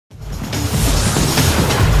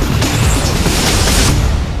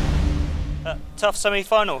tough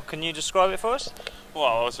semi-final. Can you describe it for us? Well,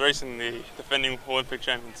 I was racing the defending Olympic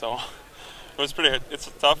champion, so it was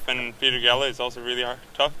it's tough, and Peter Gelle is also really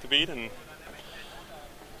tough to beat, and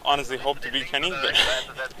honestly hope to beat Kenny, but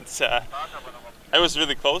it was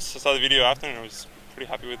really close. I saw the video after and I was pretty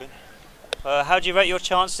happy with it. How do you rate your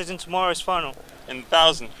chances in tomorrow's final? In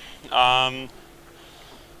 1,000.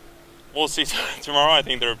 We'll see tomorrow. I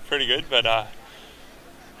think they're pretty good, but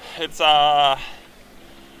it's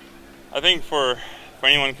I think for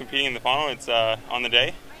anyone competing in the final, it's on the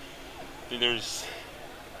day. There's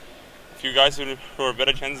a few guys who are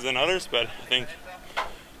better chances than others, but I think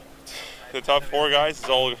the top 4 guys is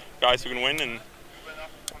all guys who can win, and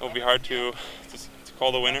it'll be hard to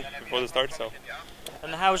call the winner before the start. So.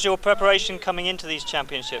 And how's your preparation coming into these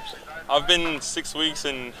championships? I've been 6 weeks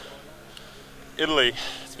in Italy.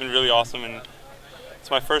 It's been really awesome, and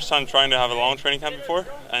it's my first time trying to have a long training camp before,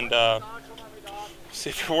 and see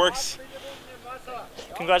if it works.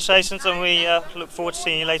 Congratulations, and we look forward to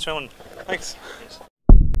seeing you later on. Thanks.